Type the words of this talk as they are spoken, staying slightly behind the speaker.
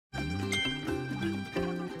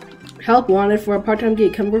Help wanted for a part-time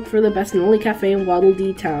gig. Come work for the best and only cafe in Waddle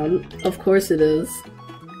Dee Town. Of course it is.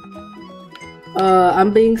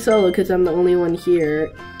 I'm being solo because I'm the only one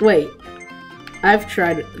here. Wait. I've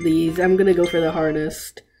tried these. I'm gonna go for the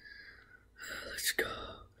hardest. Let's go.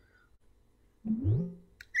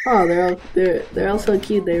 Oh, they're all so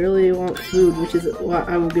cute. They really want food, which is what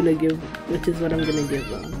I'm gonna give. Which is what I'm gonna give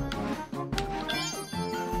them.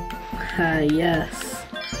 Ah, yes.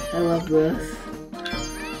 I love this.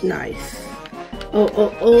 Nice. Oh.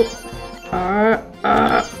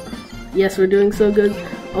 Yes, we're doing so good.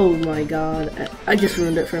 Oh my god. I just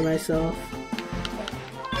ruined it for myself.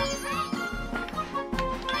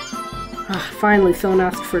 Finally, someone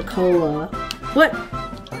asked for cola. What?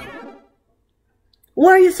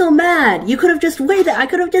 Why are you so mad? You could have just waited. I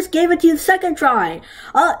could have just gave it to you the second try.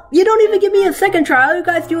 You don't even give me a second try. All you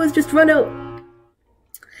guys do is just run out.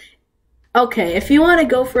 Okay, if you want to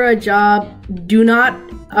go for a job, do not,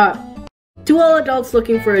 to all adults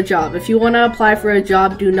looking for a job, if you want to apply for a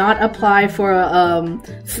job, do not apply for a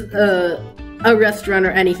restaurant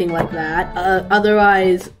or anything like that.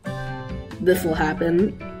 Otherwise, this will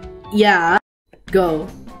happen. Yeah, go.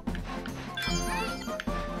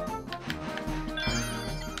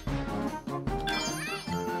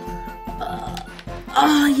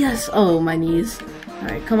 Yes. Oh, my knees.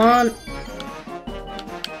 Alright, come on.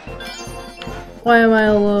 Why am I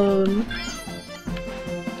alone?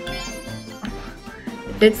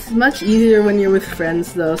 It's much easier when you're with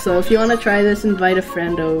friends though, so if you want to try this, invite a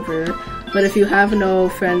friend over. But if you have no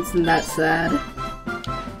friends, then that's sad.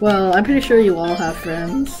 Well, I'm pretty sure you all have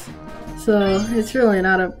friends. So, it's really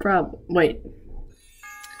not a problem. Wait.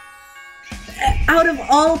 Out of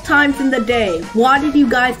all times in the day, why did you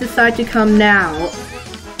guys decide to come now?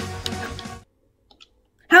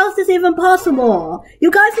 How is this even possible? You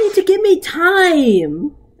guys need to give me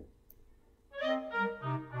time!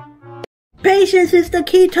 Patience is the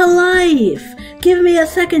key to life! Give me a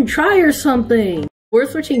second try or something! We're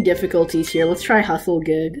switching difficulties here. Let's try Hustle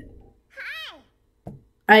Gig.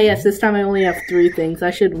 Ah yes, this time I only have 3 things.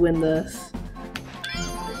 I should win this.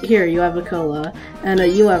 Here, you have a cola. And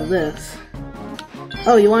you have this.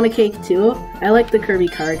 Oh, you want a cake too? I like the Kirby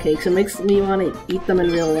car cakes. It makes me want to eat them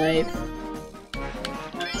in real life.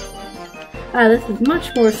 Ah, this is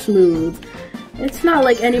much more smooth. It's not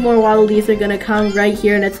like any more Waddle Dees are gonna come right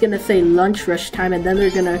here and it's gonna say lunch rush time and then they're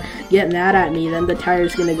gonna get mad at me, then the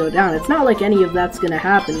tire's gonna go down. It's not like any of that's gonna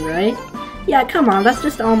happen, right? Yeah, come on, that's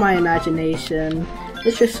just all my imagination.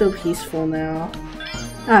 It's just so peaceful now.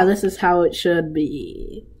 Ah, this is how it should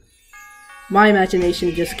be. My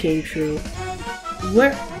imagination just came true.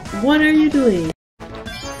 What are you doing?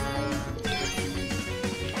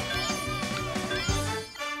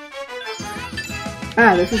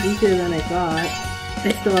 Ah, this is easier than I thought.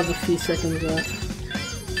 I still have a few seconds left.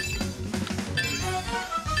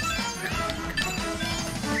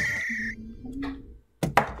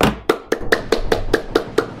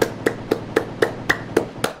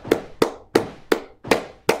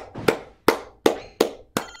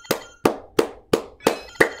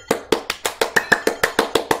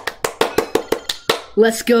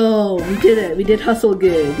 Let's go! We did it! We did Hustle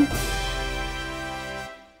Gig!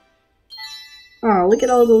 Oh, look at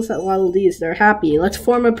all those Waddle Dees. They're happy. Let's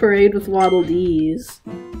form a parade with Waddle Dees.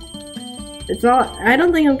 It's not- I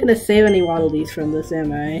don't think I'm gonna save any Waddle Dees from this,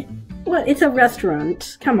 am I? What? It's a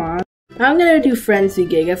restaurant. Come on. I'm gonna do Frenzy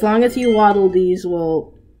Gig, as long as you Waddle Dees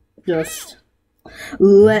will just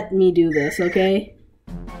let me do this, okay?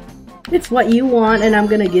 It's what you want, and I'm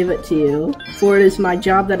gonna give it to you. For it is my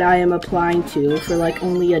job that I am applying to for like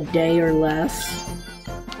only a day or less.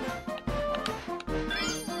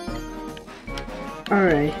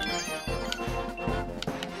 Alright.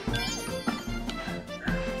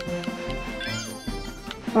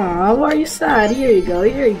 Aw, why are you sad? Here you go,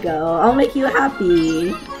 here you go. I'll make you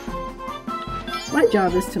happy. My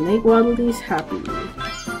job is to make Waddle Dees happy.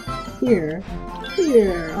 Here.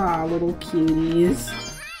 Here. Aw, little cuties.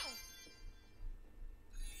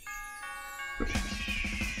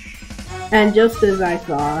 And just as I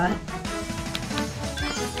thought.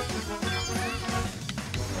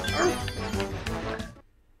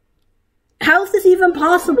 How is this even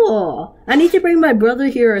possible? I need to bring my brother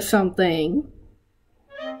here or something.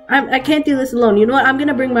 I can't do this alone. You know what? I'm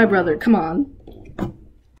gonna bring my brother. Come on.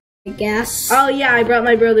 I guess. Oh yeah, I brought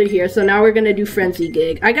my brother here, so now we're gonna do Frenzy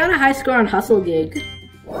Gig. I got a high score on Hustle Gig.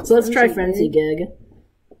 So let's try Frenzy Gig.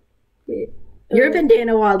 You're a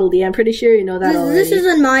bandana Waddle Dee. I'm pretty sure you know that already. This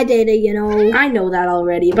isn't my data, you know. I know that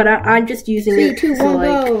already, but I'm just using it 3, 2, 1,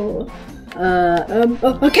 go.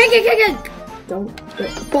 Okay.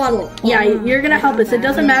 Don't. Waddle. Yeah, you're gonna help us. It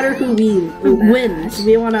doesn't matter who wins.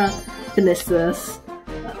 We wanna finish this.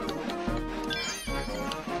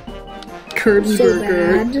 Kirby So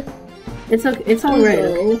burger. bad. It's okay. It's alright.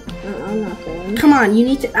 I'm not going. Come on, you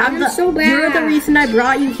need to. I'm so bad. You're the reason I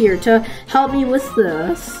brought you here to help me with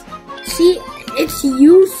this. See, it's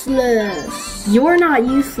useless. You're not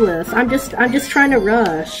useless. I'm just trying to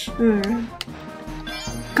rush.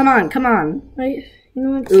 Come on, come on. You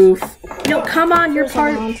know what? Oof. No, come on. You're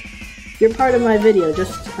part of my video.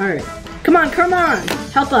 Just alright. Come on, come on.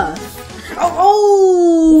 Help us.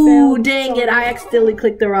 Oh, dang it! I accidentally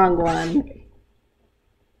clicked the wrong one.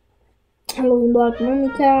 Halloween Black Mummy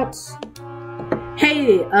Cats.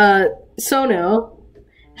 Hey, Sono,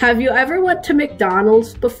 have you ever went to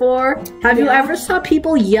McDonald's before? Have you ever saw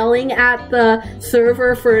people yelling at the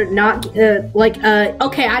server for not,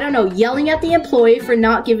 okay, I don't know, yelling at the employee for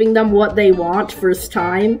not giving them what they want first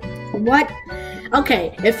time? What?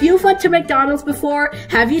 Okay, if you've went to McDonald's before,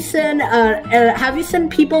 have you seen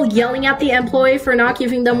people yelling at the employee for not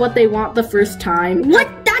giving them what they want the first time? What?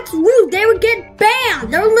 That's rude. They would get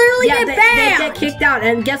banned. They would literally get banned. They get kicked out,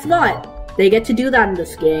 and guess what? They get to do that in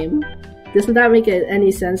this game. Doesn't that make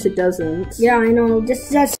any sense? It doesn't. Yeah, I know. Just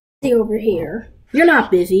stay over here. You're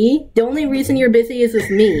not busy. The only reason you're busy is with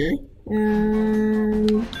me.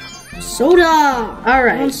 Soda. All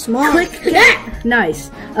right. I'm smart. Click that. Nice.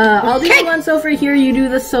 I'll do the ones over here. You do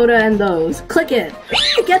the soda and those. Click it.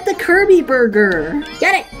 Get the Kirby burger.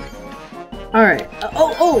 Get it. All right.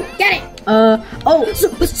 Get it.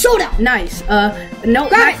 Soda. Nice. No,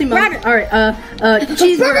 grab maximum. Grab it. All right.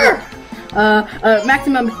 Cheeseburger.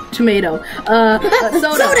 Maximum tomato.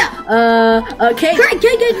 Soda. Cake.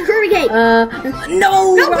 Kirby cake.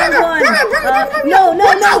 No, wrong one. No.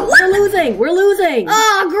 We're losing.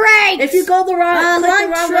 Oh, great. If you go the wrong, click the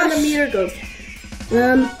wrong one, the meter goes.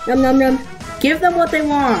 Num. Give them what they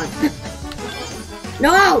want.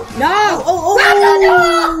 No.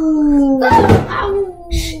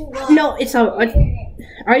 No, it's all.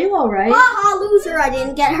 Are you all right? Haha, loser! I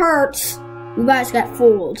didn't get hurt. You guys got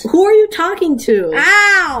fooled. Who are you talking to?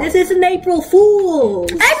 Ow! This is an April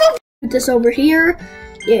Fool's. Put this over here.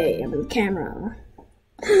 Yay! I'm in the camera.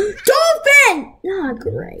 Dolphin! Ah,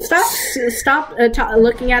 great. Stop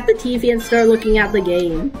looking at the TV and start looking at the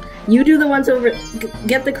game. You do the ones over.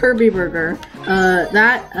 Get the Kirby burger.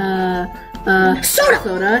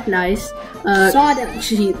 Soda. Nice. Soda.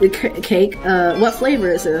 The cake. What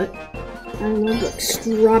flavor is it? I don't know, like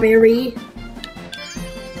strawberry.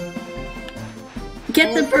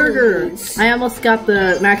 Get the burger. I almost got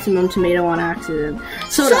the maximum tomato on accident.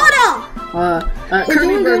 Soda.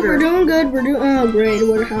 Kirby burger. We're doing good. Oh, great.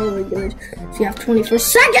 How are we good? So you have 24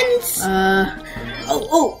 seconds.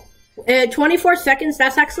 24 seconds.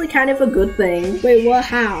 That's actually kind of a good thing. Wait, what?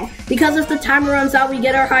 How? Because if the timer runs out, we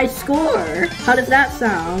get our high score. How does that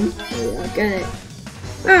sound? Yeah, I get it.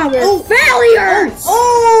 Oh, we're failures!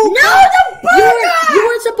 No, the burger! You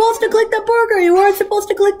weren't supposed to click the burger. You weren't supposed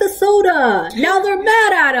to click the soda. Now they're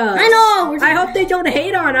mad at us. I know. I hope they don't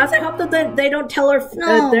hate on us. I hope that they don't tell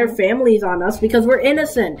their families on us because we're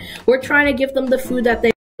innocent. We're trying to give them the food that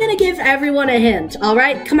they. I'm gonna give everyone a hint. All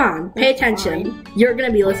right, come on, pay attention. Fine. You're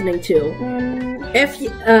gonna be listening too. If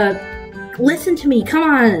you listen to me, come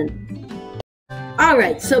on.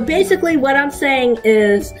 Alright, so basically what I'm saying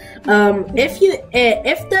is, if you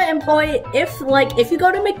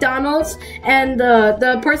go to McDonald's and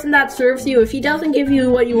the person that serves you, if he doesn't give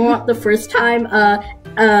you what you want the first time,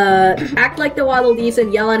 act like the Waddle Dees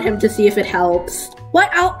and yell at him to see if it helps.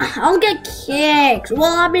 What? I'll get kicked.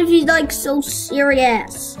 Well, I mean, if he's like so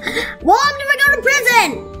serious. Well, I'm never going to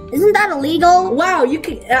prison. Isn't that illegal? Wow, you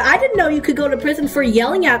could. I didn't know you could go to prison for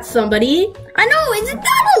yelling at somebody. I know. Isn't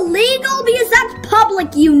that illegal? Because that's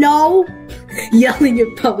public, you know. Yelling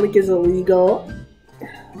in public is illegal.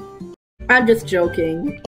 I'm just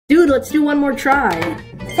joking. Dude, let's do one more try.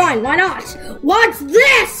 Fine, why not? What's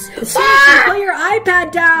this? Seriously, put your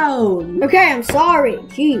iPad down. Okay, I'm sorry.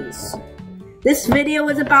 Jeez. This video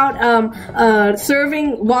is about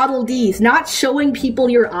serving Waddle Dees, not showing people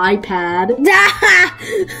your iPad.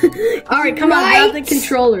 Alright, come on, grab the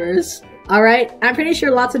controllers. Alright, I'm pretty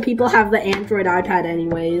sure lots of people have the Android iPad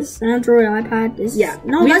anyways. Android iPad is... Yeah.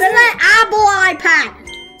 No, that's an Apple iPad!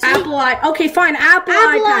 See? Okay, fine, Apple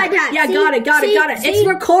iPad. Yeah, see? got it. See? It's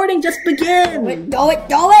recording, just begin. Wait, do it!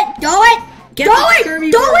 Get do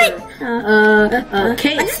it!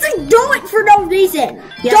 Kate. I just said do it for no reason.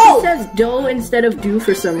 Yeah, it says do instead of do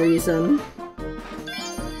for some reason.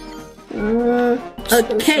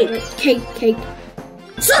 Cake.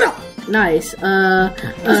 Soda. Nice.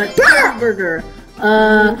 Burger.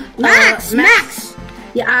 Max.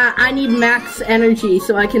 Yeah, I need max energy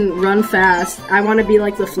so I can run fast. I want to be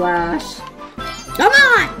like the Flash. Come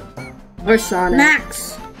on. Or Sonic.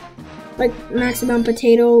 Max. Like maximum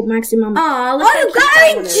potato, maximum. Aw, look Oh, you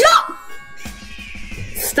got me jump!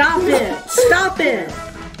 Stop it! Stop it!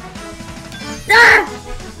 Ah!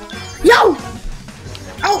 Yo!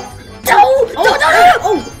 Oh!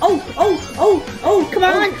 Oh, come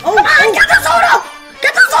on! Come on, get the soda!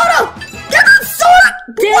 Get the soda! Get the soda!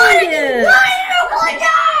 Dang it! Why did you click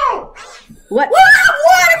out? What?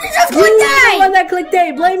 What if you just clicked You A? won that click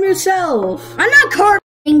day. Blame yourself. I'm not carding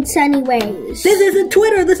anyways. This isn't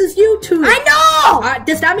Twitter. This is YouTube. I know!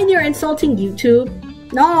 Does that mean you're insulting YouTube?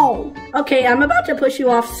 No. Okay, I'm about to push you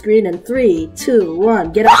off screen in 3, 2,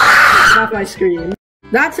 1. Get off my screen.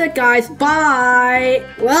 That's it, guys. Bye.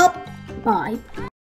 Well, bye.